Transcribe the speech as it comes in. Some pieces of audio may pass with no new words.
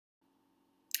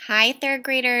Hi, third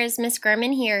graders, Miss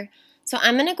Gurman here. So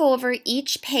I'm going to go over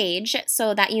each page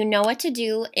so that you know what to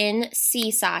do in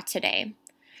Seesaw today.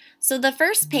 So the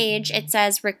first page, it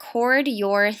says record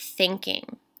your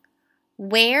thinking.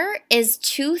 Where is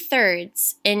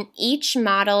 2/3 in each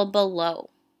model below?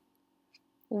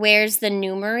 Where's the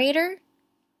numerator?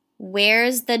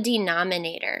 Where's the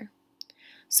denominator?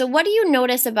 So what do you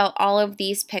notice about all of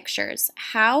these pictures?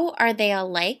 How are they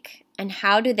alike and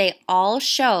how do they all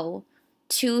show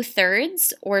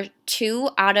 2/3 or 2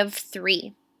 out of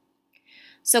 3?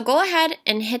 So go ahead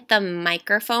and hit the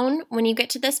microphone when you get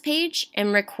to this page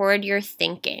and record your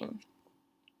thinking.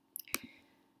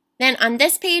 Then on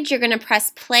this page, you're going to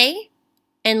press play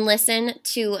and listen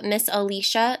to Miss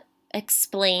Alicia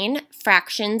explain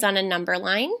fractions on a number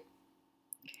line.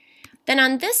 Then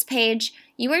on this page,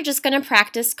 you are just going to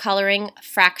practice coloring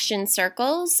fraction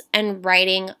circles and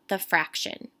writing the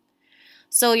fraction.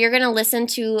 So you're going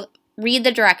to read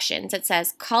the directions. It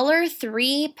says color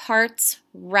 3 parts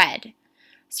red.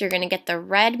 So you're going to get the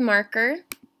red marker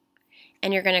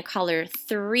and you're going to color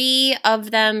 3 of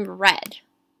them red.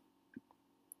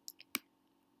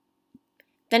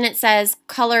 Then it says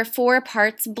color 4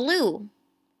 parts blue.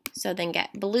 So then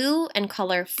get blue and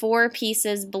color 4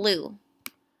 pieces blue.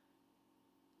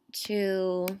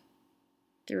 2,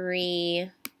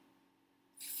 3,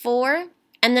 4.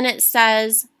 And then it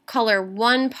says color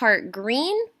 1 part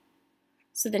green.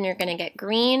 So then you're going to get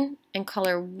green and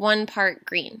color 1 part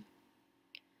green.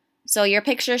 So your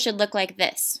picture should look like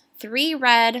this. 3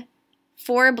 red,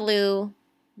 4 blue,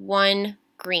 1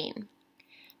 green.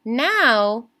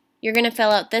 Now you're going to fill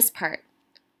out this part.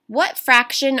 What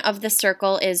fraction of the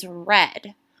circle is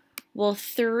red? Well,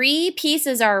 3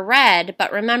 pieces are red,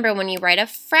 but remember when you write a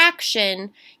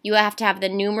fraction, you have to have the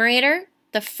numerator,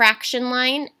 the fraction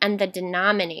line, and the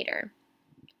denominator.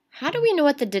 How do we know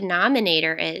what the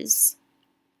denominator is?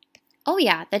 Oh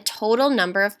yeah, the total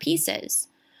number of pieces.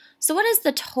 So what is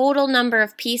the total number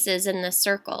of pieces in this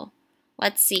circle?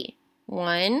 Let's see.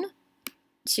 1,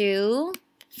 2,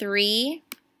 3,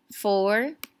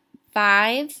 4,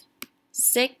 5,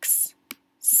 6,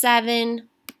 7,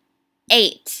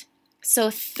 8. So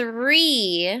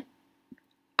 3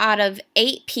 out of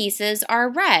 8 pieces are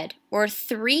red, or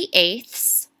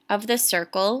 3/8 of the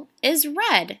circle is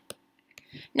red.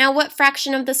 Now what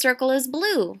fraction of the circle is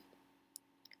blue?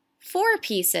 4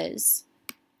 pieces.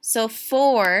 So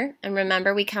 4, and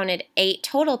remember we counted 8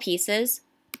 total pieces,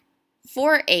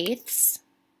 4/8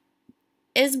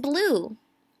 is blue.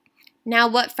 Now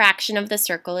what fraction of the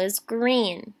circle is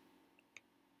green?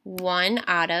 1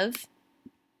 out of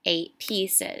 8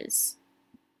 pieces.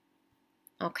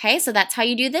 Okay, so that's how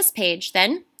you do this page.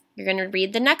 Then you're going to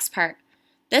read the next part.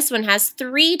 This one has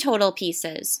 3 total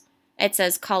pieces. It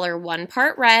says color 1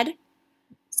 part red.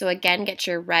 So again, get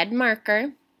your red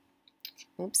marker.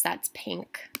 Oops, that's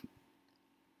pink.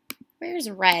 Where's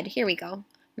red? Here we go. I'm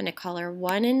going to color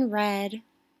 1 in red.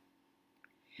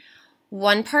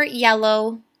 1 part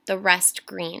yellow, the rest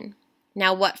green.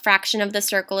 Now what fraction of the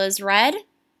circle is red?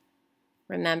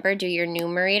 Remember, do your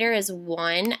numerator is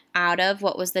 1 out of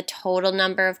what was the total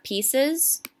number of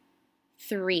pieces?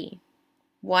 3.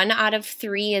 1 out of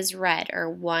 3 is red, or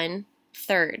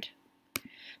 1/3.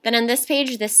 Then on this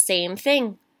page, the same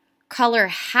thing. Color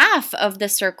half of the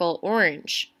circle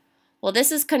orange. Well, this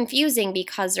is confusing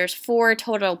because there's 4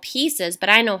 total pieces, but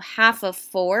I know half of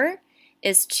 4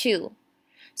 is 2.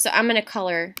 So I'm going to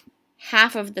color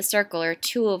half of the circle, or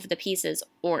 2 of the pieces,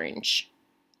 orange.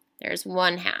 There's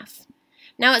 1/2.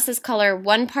 Now it says color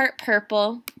 1 part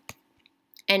purple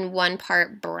and 1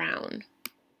 part brown.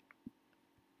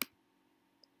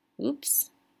 Oops.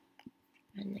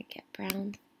 And then get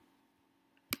brown.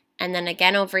 And then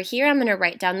again over here, I'm going to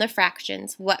write down the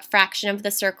fractions. What fraction of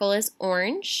the circle is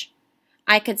orange?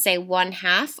 I could say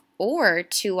 1/2 or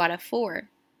 2 out of 4.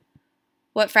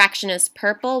 What fraction is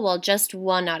purple? Well, just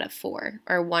 1 out of 4,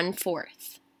 or 1/4.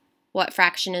 What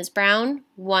fraction is brown?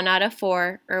 1 out of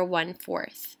 4, or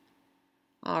 1/4.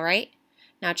 All right,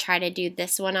 now try to do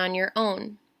this one on your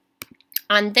own.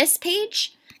 On this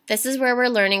page, this is where we're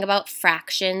learning about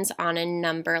fractions on a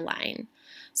number line.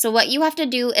 So what you have to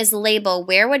do is label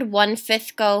where would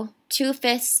 1/5 go,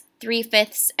 2/5,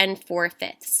 3/5, and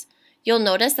 4/5. You'll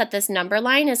notice that this number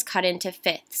line is cut into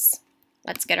fifths.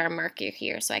 Let's get our marker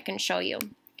here so I can show you.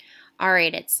 All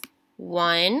right, it's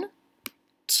 1,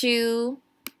 2,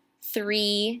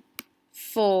 3,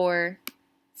 4,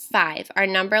 5. Our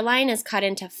number line is cut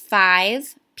into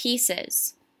 5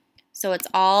 pieces. So it's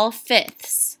all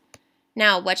fifths.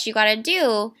 Now what you got to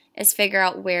do is figure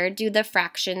out where do the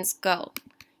fractions go.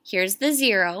 Here's the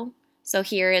 0. So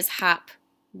here is hop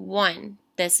 1.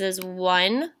 This is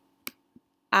 1,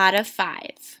 out of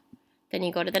 5. Then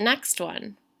you go to the next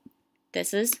one.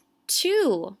 This is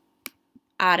 2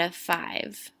 out of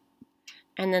 5.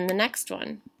 And then the next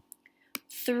one,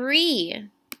 3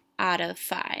 out of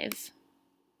 5.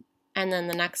 And then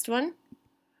the next one,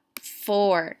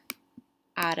 4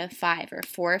 out of 5, or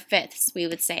 4/5. We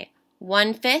would say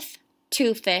 1/5,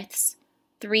 2/5,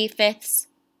 3/5,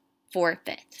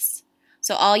 4/5.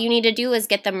 So all you need to do is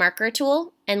get the marker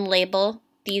tool and label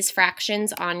these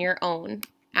fractions on your own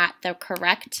at the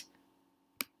correct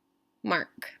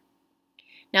mark.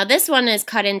 Now this one is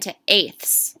cut into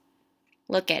eighths.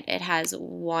 Look at it has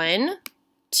 1,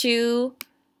 2,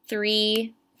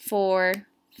 3, 4,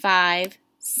 5,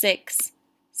 6,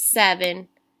 7,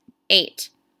 8.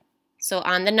 So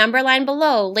on the number line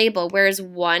below, label where's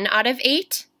 1 out of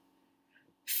 8,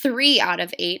 3 out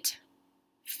of 8,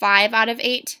 5 out of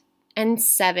 8, and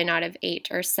 7 out of 8,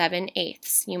 or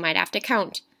 7/8. You might have to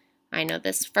count. I know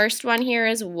this first one here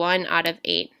is 1 out of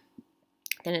 8.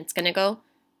 Then it's going to go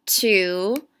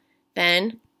 2,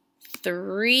 then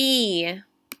 3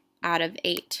 out of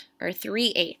 8, or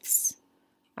 3/8.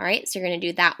 All right, so you're going to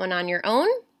do that one on your own.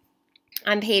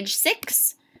 On page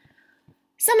 6,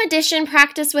 some addition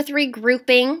practice with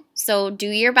regrouping. So do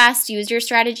your best, use your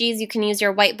strategies. You can use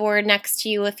your whiteboard next to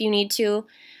you if you need to.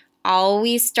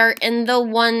 Always start in the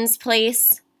ones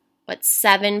place. What's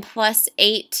 7 plus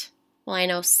 8? Well, I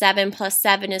know 7 plus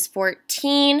 7 is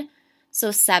 14. So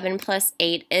 7 plus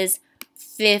 8 is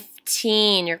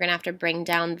 15. You're going to have to bring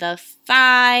down the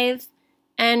 5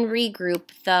 and regroup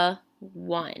the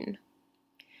 1.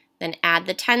 Then add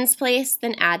the tens place,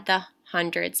 then add the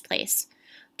hundreds place.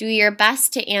 Do your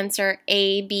best to answer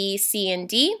A, B, C, and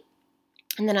D.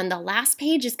 And then on the last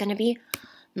page is going to be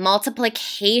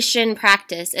multiplication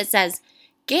practice. It says,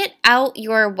 get out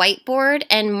your whiteboard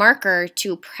and marker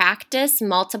to practice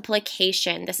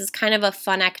multiplication. This is kind of a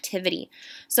fun activity.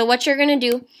 So what you're going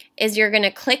to do is you're going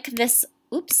to click this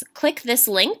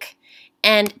link,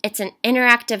 and it's an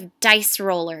interactive dice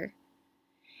roller.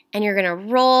 And you're going to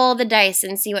roll the dice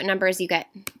and see what numbers you get.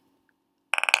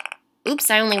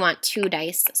 Oops, I only want 2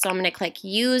 dice, so I'm going to click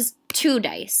use 2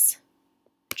 dice.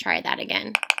 Try that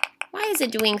again. Why is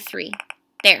it doing 3?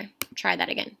 There, try that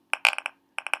again.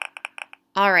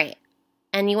 All right,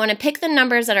 and you want to pick the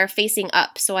numbers that are facing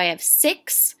up. So I have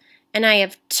 6 and I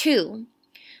have 2.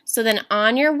 So then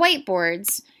on your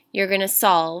whiteboards, you're going to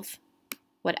solve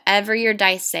whatever your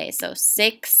dice say. So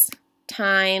 6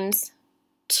 times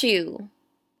 2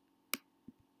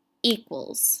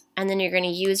 equals. And then you're going to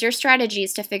use your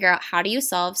strategies to figure out how do you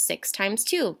solve 6 times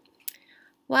 2.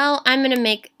 Well, I'm going to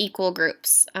make equal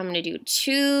groups. I'm going to do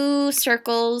 2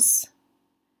 circles,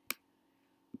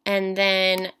 and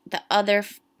then the other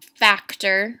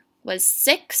factor was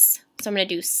 6. So I'm going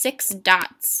to do 6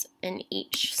 dots in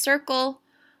each circle.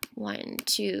 1,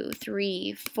 2,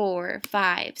 3, 4,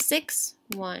 5, 6.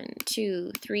 1,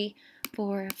 2, 3,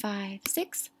 4, 5,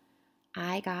 6.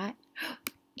 I got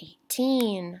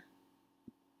 18.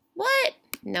 What?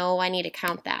 No, I need to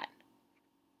count that.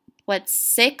 What's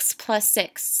 6 plus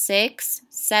 6? 6,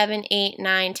 7, 8,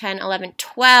 9, 10, 11,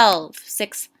 12.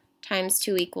 6 times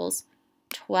 2 equals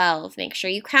 12. Make sure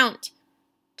you count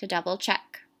to double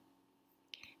check.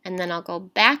 And then I'll go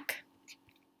back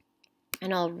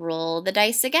and I'll roll the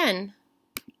dice again.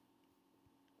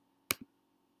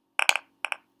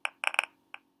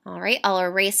 All right, I'll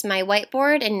erase my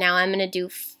whiteboard, and now I'm going to do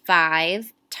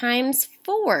 5 times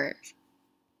 4.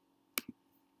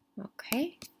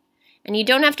 Okay. And you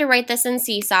don't have to write this in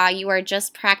Seesaw. You are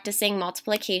just practicing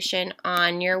multiplication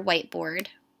on your whiteboard.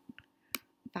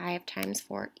 5 times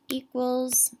 4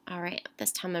 equals. All right,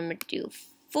 this time I'm going to do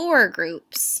 4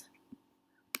 groups.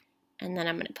 And then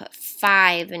I'm going to put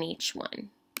 5 in each one.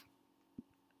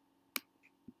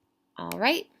 All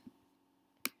right.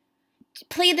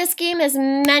 Play this game as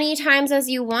many times as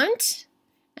you want.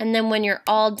 And then when you're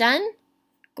all done,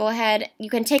 go ahead. You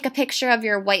can take a picture of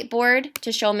your whiteboard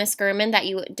to show Miss Gurman that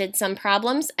you did some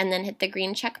problems, and then hit the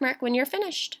green check mark when you're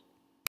finished.